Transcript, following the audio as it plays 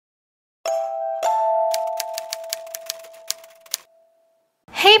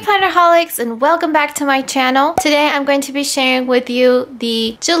Hey Plannerholics, and welcome back to my channel. Today I'm going to be sharing with you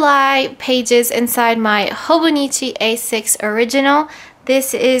the July pages inside my Hobonichi A6 original.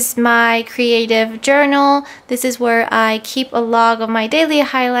 This is my creative journal. This is where I keep a log of my daily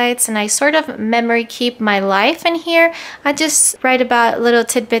highlights and I sort of memory keep my life in here. I just write about little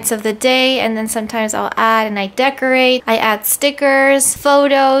tidbits of the day, and then sometimes I'll add and I decorate. I add stickers,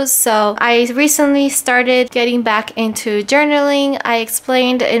 photos. So I recently started getting back into journaling. I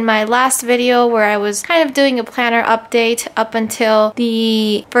explained in my last video where I was kind of doing a planner update up until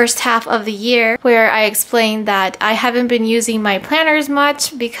the first half of the year, where I explained that I haven't been using my planners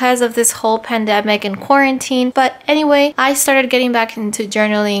much because of this whole pandemic and quarantine. But anyway, I started getting back into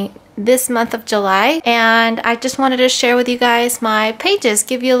journaling this month of July, and I just wanted to share with you guys my pages,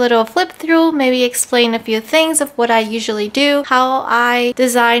 give you a little flip through, maybe explain a few things of what I usually do, how I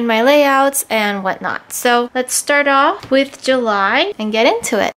design my layouts and whatnot. So let's start off with July and get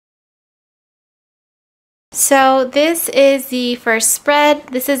into it. So this is the first spread.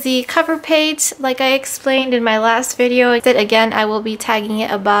 This is the cover page, like I explained in my last video. Again, I will be tagging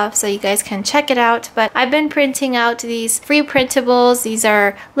it above so you guys can check it out. But I've been printing out these free printables. These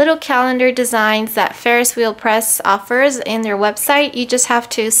are little calendar designs that Ferris Wheel Press offers in their website. You just have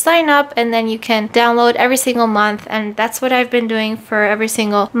to sign up and then you can download every single month. And that's what I've been doing for every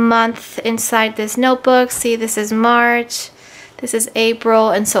single month inside this notebook. See, this is March. This is April,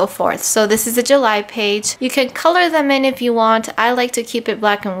 and so forth. So this is the July page. You can color them in if you want. I like to keep it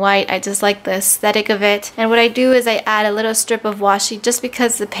black and white. I just like the aesthetic of it. And what I do is I add a little strip of washi just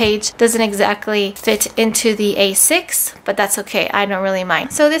because the page doesn't exactly fit into the A6, but that's okay. I don't really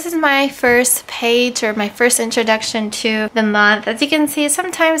mind. So this is my first page, or my first introduction to the month. As you can see,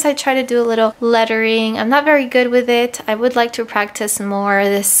 sometimes I try to do a little lettering. I'm not very good with it. I would like to practice more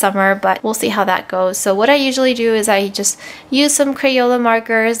this summer, but we'll see how that goes. So what I usually do is I just use some Crayola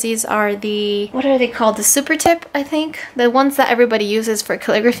markers. These are the, what are they called? The super tip, I think. The ones that everybody uses for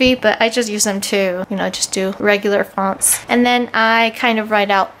calligraphy, but I just use them to, just do regular fonts. And then I kind of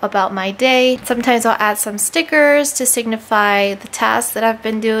write out about my day. Sometimes I'll add some stickers to signify the tasks that I've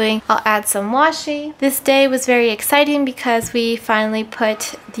been doing. I'll add some washi. This day was very exciting because we finally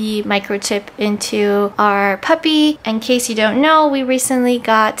put the microchip into our puppy. In case you don't know, we recently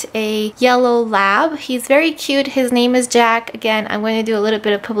got a yellow lab. He's very cute. His name is Jack. Again, I'm going to do a little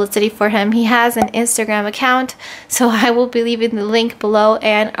bit of publicity for him. He has an Instagram account, so I will be leaving the link below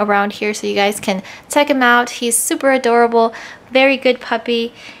and around here so you guys can check him out. He's super adorable, very good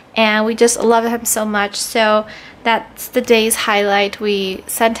puppy, and we just love him so much. So that's the day's highlight. We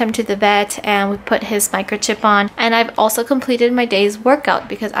sent him to the vet and we put his microchip on. And I've also completed my day's workout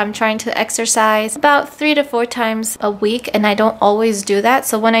because I'm trying to exercise about 3 to 4 times a week, and I don't always do that.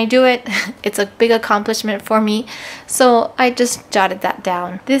 So when I do it, it's a big accomplishment for me. So I just jotted that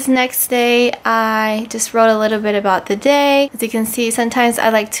down. This next day, I just wrote a little bit about the day. As you can see, sometimes I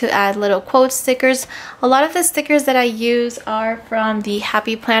like to add little quote stickers. A lot of the stickers that I use are from the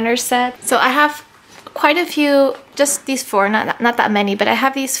Happy Planner set. So I have quite a few, just these 4, not that many, but I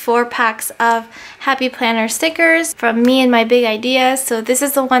have these 4 packs of Happy Planner stickers from me and my big ideas. So this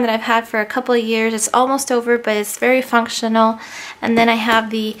is the one that I've had for a couple of years. It's almost over, but it's very functional. And then I have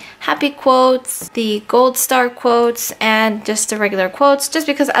the happy quotes, the gold star quotes, and just the regular quotes, just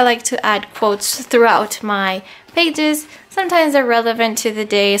because I like to add quotes throughout my pages. Sometimes they're relevant to the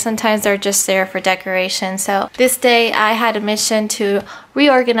day, sometimes they're just there for decoration. So this day I had a mission to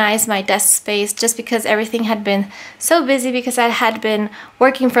reorganize my desk space just because everything had been so busy because I had been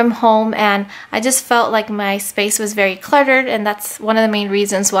working from home, and I just felt like my space was very cluttered, and that's one of the main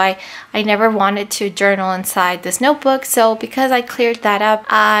reasons why I never wanted to journal inside this notebook. So because I cleared that up,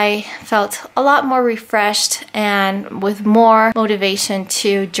 I felt a lot more refreshed and with more motivation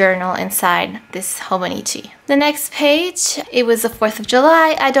to journal inside this Hobonichi. The next page, it was the 4th of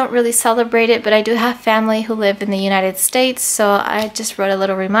July. I don't really celebrate it, but I do have family who live in the United States, so I just wrote a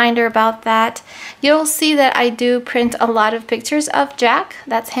little reminder about that. You'll see that I do print a lot of pictures of Jack.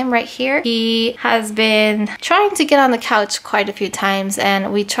 That's him right here. He has been trying to get on the couch quite a few times,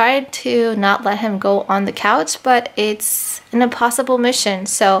 and we tried to not let him go on the couch, but it's an impossible mission.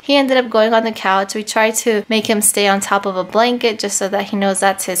 So he ended up going on the couch. We tried to make him stay on top of a blanket just so that he knows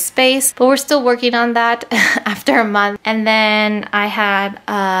that's his space, but we're still working on that after a month. And then I had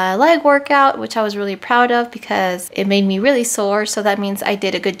a leg workout, which I was really proud of because it made me really sore, so that means I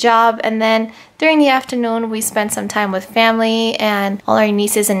did a good job. And then during the afternoon, we spent some time with family and all our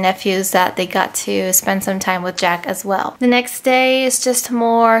nieces and nephews that they got to spend some time with Jack as well. The next day is just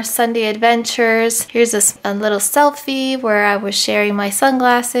more Sunday adventures. Here's a little selfie where I was sharing my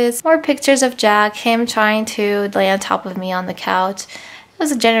sunglasses. More pictures of Jack, him trying to lay on top of me on the couch.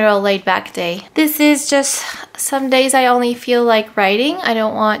 was a general laid back day. This is just some days I only feel like writing. I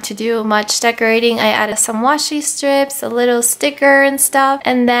don't want to do much decorating. I added some washi strips, a little sticker and stuff.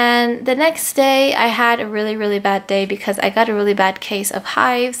 And then the next day I had a really bad day because I got a really bad case of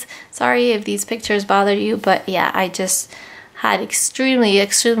hives. Sorry if these pictures bothered you, but yeah, I just had extremely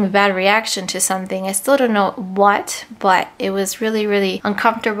bad reaction to something. I still don't know what, but it was really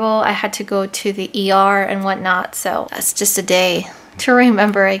uncomfortable. I had to go to the ER and whatnot, so that's just a day to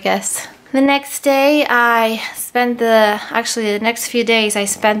remember, I guess. The next day I spent the next few days I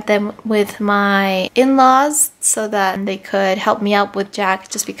spent them with my in-laws so that they could help me out with Jack,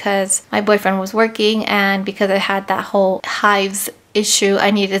 just because my boyfriend was working and because I had that whole hives issue.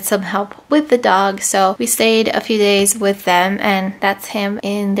 I needed some help with the dog, so we stayed a few days with them, and that's him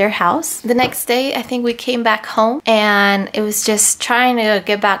in their house. The next day I think we came back home, and it was just trying to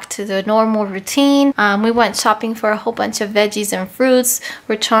get back to the normal routine. We went shopping for a whole bunch of veggies and fruits.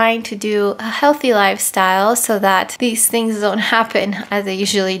 We're trying to do a healthy lifestyle so that these things don't happen as they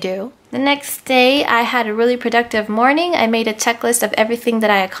usually do. The next day, I had a really productive morning. I made a checklist of everything that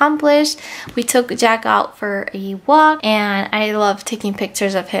I accomplished. We took Jack out for a walk, and I love taking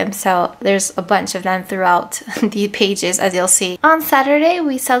pictures of him, so there's a bunch of them throughout the pages, as you'll see. On Saturday,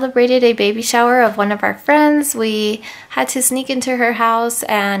 we celebrated a baby shower of one of our friends. We had to sneak into her house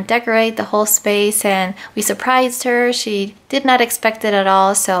and decorate the whole space, and we surprised her. She did not expect it at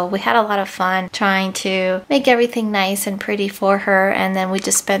all, so we had a lot of fun trying to make everything nice and pretty for her, and then we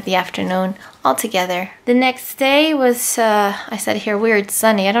just spent the afternoon all together. The next day was, I said here, weird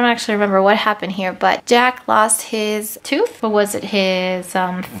sunny. I don't actually remember what happened here, but Jack lost his tooth. Or was it his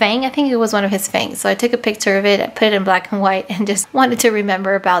fang? I think it was one of his fangs. So I took a picture of it, I put it in black and white, and just wanted to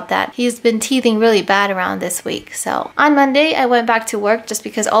remember about that. He's been teething really bad around this week. So on Monday, I went back to work just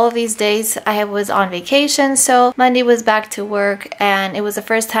because all of these days I was on vacation. So Monday was back to work, and it was the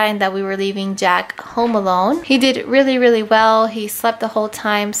first time that we were leaving Jack home alone. He did really well. He slept the whole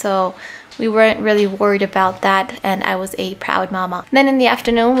time, so we weren't really worried about that, and I was a proud mama. Then in the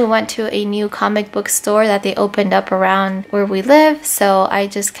afternoon, we went to a new comic book store that they opened up around where we live, so I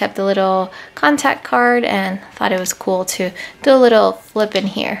just kept a little contact card and thought it was cool to do a little flip in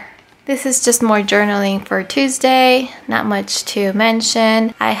here. This is just more journaling for Tuesday, not much to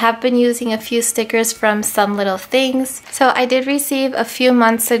mention. I have been using a few stickers from Some Little Things. So I did receive a few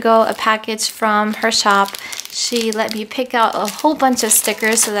months ago a package from her shop. She let me pick out a whole bunch of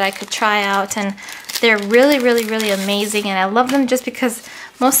stickers so that I could try out, and they're really amazing, and I love them just because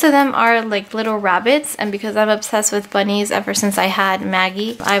most of them are like little rabbits, and because I'm obsessed with bunnies ever since I had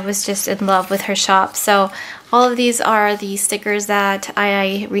Maggie, I was just in love with her shop. So all of these are the stickers that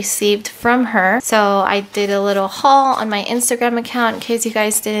I received from her. So I did a little haul on my Instagram account in case you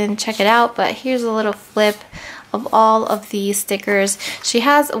guys didn't check it out, but here's a little flip of all of these stickers. She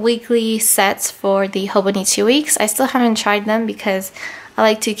has weekly sets for the Hobonichi weeks. I still haven't tried them because I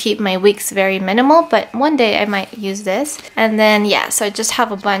like to keep my weeks very minimal, but one day I might use this. And then yeah, so I just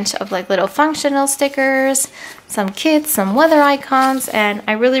have a bunch of like little functional stickers, some kits, some weather icons, and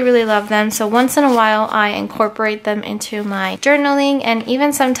I really love them. So once in a while I incorporate them into my journaling and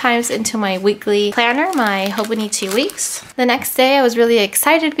even sometimes into my weekly planner, my Hobonichi weeks. The next day I was really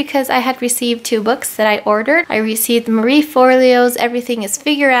excited because I had received 2 books that I ordered. I received Marie Forleo's Everything is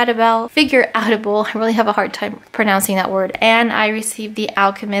Figureoutable. I really have a hard time pronouncing that word. And I received The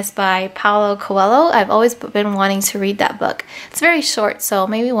Alchemist by Paulo Coelho. I've always been wanting to read that book. It's very short, so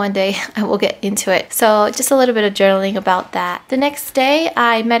maybe one day I will get into it. So just a little bit of journaling about that. The next day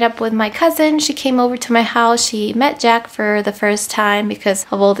I met up with my cousin. She came over to my house. She met Jack for the first time because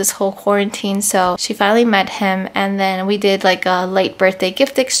of all this whole quarantine, so she finally met him, and then we did like a late birthday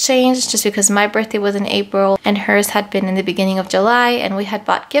gift exchange just because my birthday was in April and hers had been in the beginning of July, and we had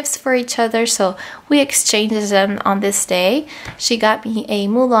bought gifts for each other, so we exchanged them on this day. She got me a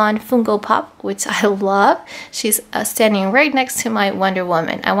Mulan Funko Pop, which I love. She's standing right next to my Wonder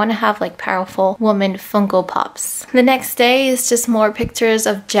Woman. I want to have like powerful woman Funko Pops. The next day is just more pictures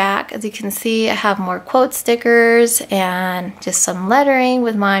of Jack. As you can see, I have more quote stickers and just some lettering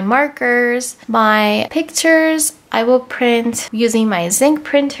with my markers. My pictures I will print using my zinc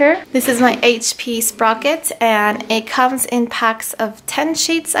printer. This is my HP Sprocket, and it comes in packs of 10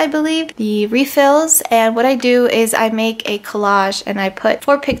 sheets, I believe, the refills. And what I do is I make a collage and I put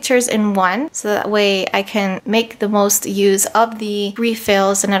 4 pictures in one, so that way I can make the most use of the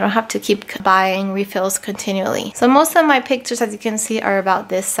refills and I don't have to keep buying refills continually. So most of my pictures, as you can see, are about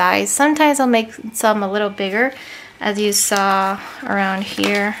this size. Sometimes I'll make some a little bigger, as you saw around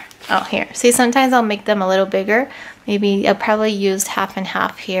here. Oh, here. See, sometimes I'll make them a little bigger. Maybe I'll probably use half and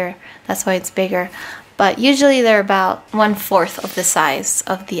half here. That's why it's bigger. but usually they're about 1/4 of the size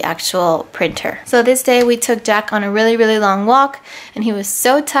of the actual printer. So this day we took Jack on a really long walk, and he was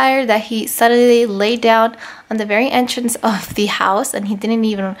so tired that he suddenly laid down on the very entrance of the house, and he didn't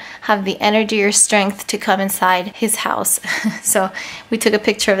even have the energy or strength to come inside his house. So we took a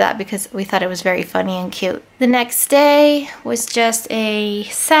picture of that because we thought it was very funny and cute. The next day was just a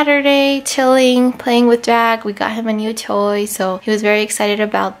Saturday, chilling, playing with Jack. We got him a new toy, so he was very excited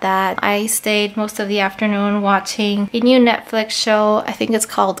about that. I stayed most of the afternoon watching a new Netflix show. I think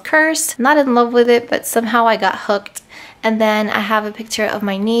it's called Cursed. Not in love with it, but somehow I got hooked. And then I have a picture of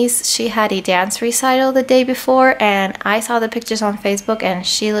my niece. She had a dance recital the day before, and I saw the pictures on Facebook and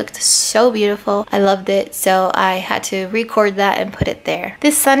she looked so beautiful. I loved it, so I had to record that and put it there.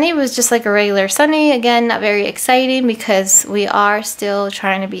 This Sunday was just like a regular Sunday. Again, not very exciting because we are still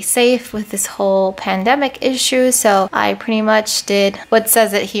trying to be safe with this whole pandemic issue. So I pretty much did what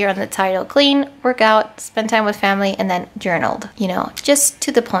says it here on the title: clean, work out, spend time with family, and then journaled. You know, just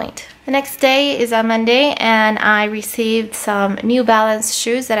to the point. The next day is on Monday, and I received some New Balance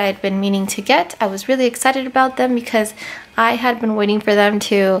shoes that I had been meaning to get. I was really excited about them because I had been waiting for them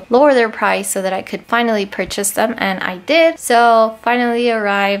to lower their price so that I could finally purchase them, and I did. So finally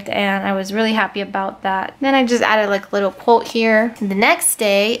arrived, and I was really happy about that. Then I just added like a little quote here. The next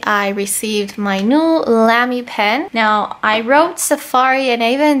day I received my new Lamy pen. Now I wrote safari, and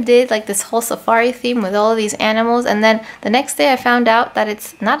I even did like this whole safari theme with all of these animals, and then the next day I found out that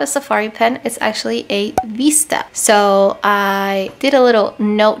it's not a safari pen, it's actually a Vista. So I did a little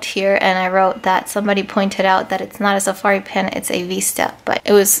note here, and I wrote that somebody pointed out that it's not a safari pen, it's a Vista, but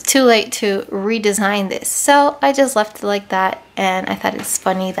it was too late to redesign this, so I just left it like that. And I thought it's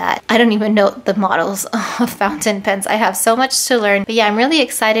funny that I don't even know the models of fountain pens. I have so much to learn. But yeah, I'm really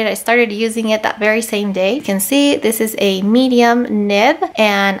excited. I started using it that very same day. You can see this is a medium nib,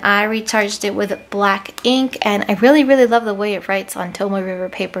 and I recharged it with black ink, and I really love the way it writes on Tomoe River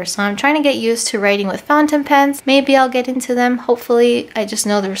paper. So I'm trying to get used to writing with fountain pens. Maybe I'll get into them, hopefully. I just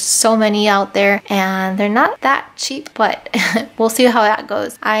know there's so many out there and they're not that cheap, but we'll see how that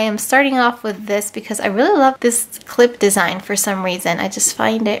goes. I am starting off with this because I really love this clip design for some reason. I just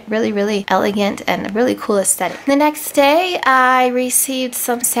find it really elegant and a really cool aesthetic. The next day I received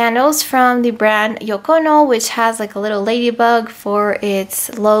some sandals from the brand Yokono, which has like a little ladybug for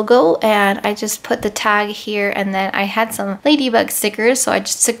its logo, and I just put the tag here, and then I had some ladybug stickers, so I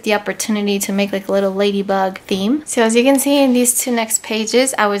just took the opportunity to make like a little ladybug theme. So as you can see in these two next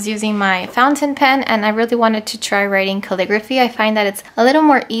pages, I was using my fountain pen, and I really wanted to try writing calligraphy. I find that it's a little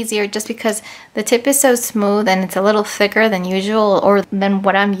more easier just because the tip is so smooth and it's a little thicker than usual or than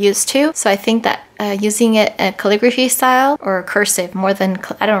what I'm used to. So I think that using it a calligraphy style or cursive more than,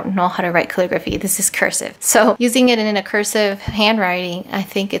 I don't know how to write calligraphy, this is cursive. So using it in a cursive handwriting, I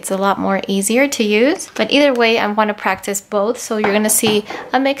think it's a lot more easier to use. But either way, I want to practice both. So you're going to see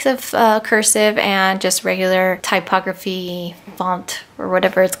a mix of cursive and just regular typography font or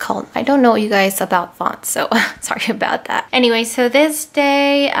whatever it's called. I don't know you guys about fonts, so sorry about that. Anyway, so this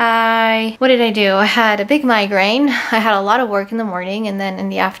day what did I do? I had a big migraine. I had a lot of work in the morning, and then in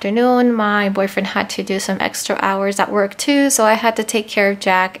the afternoon my boyfriend had to do some extra hours at work too, so I had to take care of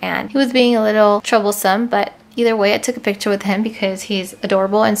Jack, and he was being a little troublesome, but either way I took a picture with him because he's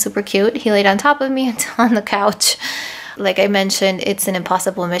adorable and super cute. He laid on top of me on the couch. Like I mentioned, it's an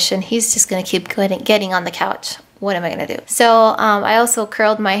impossible mission. He's just gonna keep getting on the couch. What am I gonna do? So I also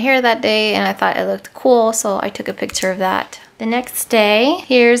curled my hair that day, and I thought it looked cool, so I took a picture of that. The next day,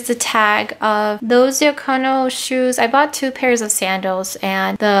 here's the tag of those Yokono shoes. I bought 2 pairs of sandals,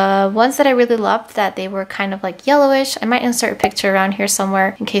 and the ones that I really loved, that they were kind of like yellowish. I might insert a picture around here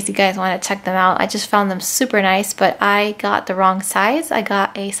somewhere in case you guys want to check them out. I just found them super nice, but I got the wrong size. I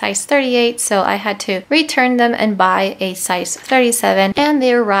got a size 38, so I had to return them and buy a size 37, and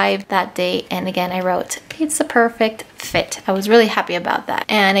they arrived that day. And again, I wrote, it's a perfect fit. I was really happy about that.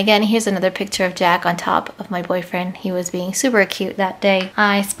 And again, here's another picture of Jack on top of my boyfriend. He was being super cute that day.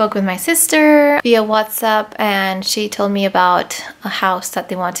 I spoke with my sister via WhatsApp, and she told me about a house that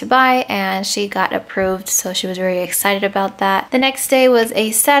they want to buy, and she got approved, so she was very excited about that. The next day was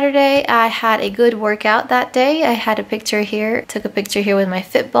a Saturday. I had a good workout that day. I had a picture here, took a picture here with my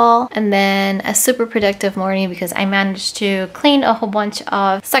Fitball, and then a super productive morning because I managed to clean a whole bunch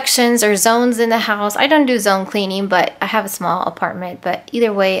of sections or zones in the house. I don't do zone cleaning, but I have a small apartment, but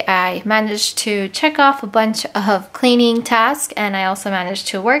either way I managed to check off a bunch of cleaning tasks, and I also managed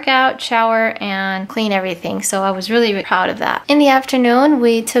to work out, shower, and clean everything, so I was really proud of that. In the afternoon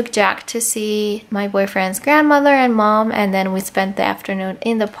we took Jack to see my boyfriend's grandmother and mom, and then we spent the afternoon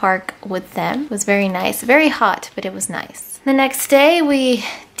in the park with them. It was very nice, very hot, but it was nice. The next day we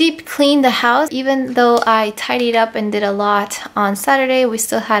deep cleaned the house. Even though I tidied up and did a lot on Saturday, we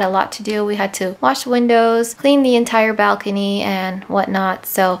still had a lot to do. We had to wash windows, clean the entire balcony and whatnot.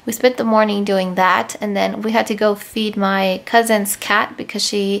 So we spent the morning doing that, and then we had to go feed my cousin's cat because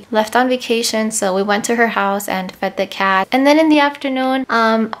she left on vacation. So we went to her house and fed the cat. And then in the afternoon,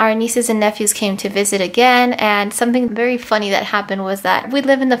 our nieces and nephews came to visit again, and something very funny that happened was that we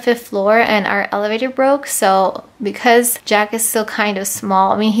live in the 5th floor and our elevator broke. So because Jack is still kind of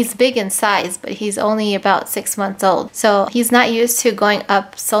small, I mean, he's big in size, but he's only about 6 months old. So he's not used to going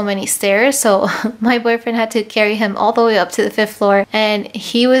up so many stairs. So my boyfriend had to carry him all the way up to the 5th floor. And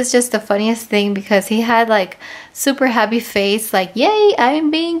he was just the funniest thing because he had like super happy face, like, yay,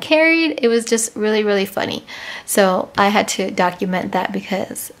 I'm being carried. It was just really, really funny. So I had to document that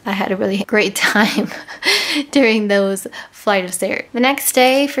because I had a really great time during those flight of stairs. The next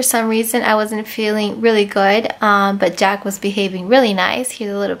day, for some reason, I wasn't feeling really good, but Jack was behaving really nice.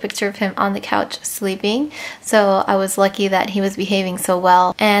 Here's a little picture of him on the couch sleeping. So I was lucky that he was behaving so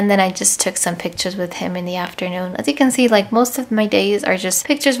well. And then I just took some pictures with him in the afternoon. As you can see, like most of my days are just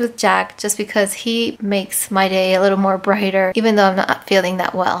pictures with Jack, just because he makes my day a little more brighter, even though I'm not feeling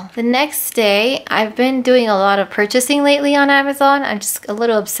that well. The next day, I've been doing a lot of purchasing lately on Amazon. I'm just a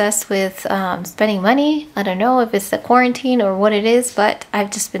little obsessed with spending money. I don't know if it's the quarantine or what it is, but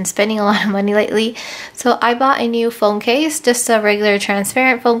I've just been spending a lot of money lately. So I bought a new phone case, just a regular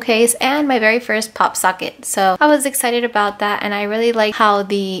transparent phone case, and my very first pop socket. So I was excited about that, and I really like how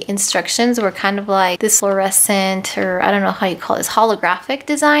the instructions were kind of like this fluorescent, or I don't know how you call this, holographic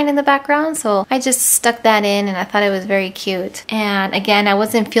design in the background. So I just stuck that in, and I thought it was very cute. And again, I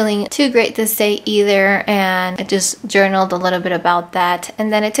wasn't feeling too great this day either, and I just journaled a little bit about that.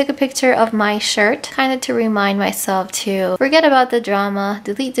 And then I took a picture of my shirt, kind of to remind myself to forget about the drama,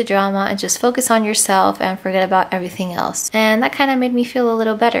 delete the drama, and just focus on yourself and forget about everything else. And that kind of made me feel a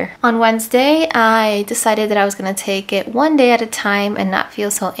little better. On Wednesday, I decided that I was going to take it one day at a time and not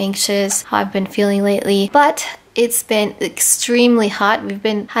feel so anxious, how I've been feeling lately. But it's been extremely hot. We've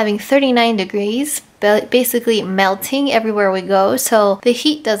been having 39 degrees, basically melting everywhere we go, so the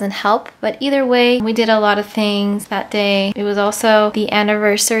heat doesn't help. But either way, we did a lot of things that day. It was also the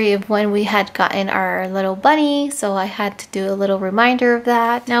anniversary of when we had gotten our little bunny, so I had to do a little reminder of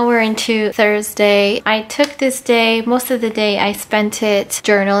that. Now we're into Thursday. I took this day, most of the day I spent it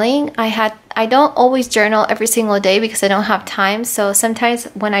journaling. I don't always journal every single day because I don't have time. So sometimes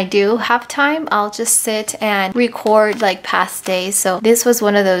when I do have time, I'll just sit and record like past days. So this was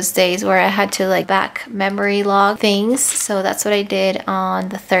one of those days where I had to like back memory log things. So that's what I did on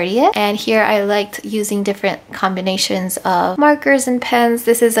the 30th. And here I liked using different combinations of markers and pens.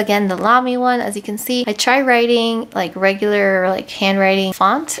 This is again the Lamy one. As you can see, I try writing like regular like handwriting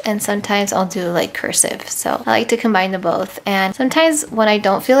font, and sometimes I'll do like cursive. So I like to combine the both. And sometimes when I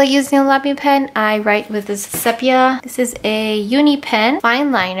don't feel like using a Lamy pen, I write with this sepia. This is a uni pen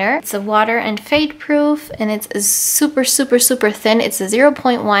fine liner. It's a water and fade proof, and it's super thin. It's a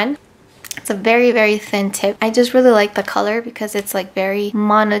 0.1. It's a very thin tip. I just really like the color because it's like very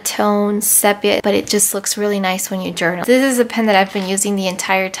monotone sepia, but it just looks really nice when you journal. This is a pen that I've been using the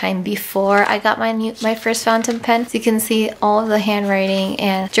entire time before I got my first fountain pen. So you can see all of the handwriting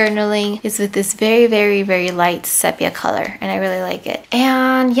and journaling is with this very light sepia color, and I really like it.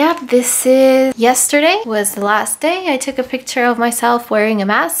 And yeah, this is yesterday was the last day. I took a picture of myself wearing a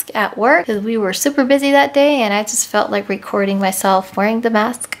mask at work because we were super busy that day, and I just felt like recording myself wearing the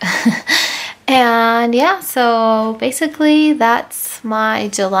mask. And yeah, so basically that's my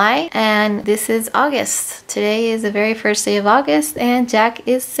July, and this is August. Today is the very first day of August, and Jack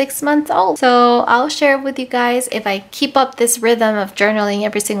is 6 months old. So I'll share with you guys if I keep up this rhythm of journaling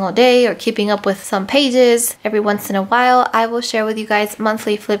every single day or keeping up with some pages every once in a while. I will share with you guys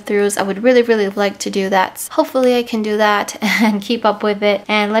monthly flip throughs. I would really like to do that. So hopefully I can do that and keep up with it.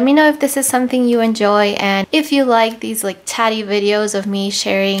 And let me know if this is something you enjoy, and if you like these like chatty videos of me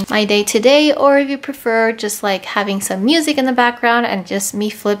sharing my day to day, or if you prefer just like having some music in the background and just me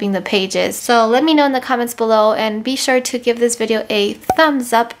flipping the pages. So let me know in the comments below, and be sure to give this video a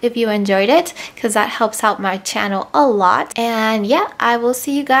thumbs up if you enjoyed it, because that helps out my channel a lot. And yeah, I will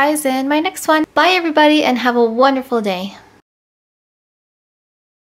see you guys in my next one. Bye everybody, and have a wonderful day.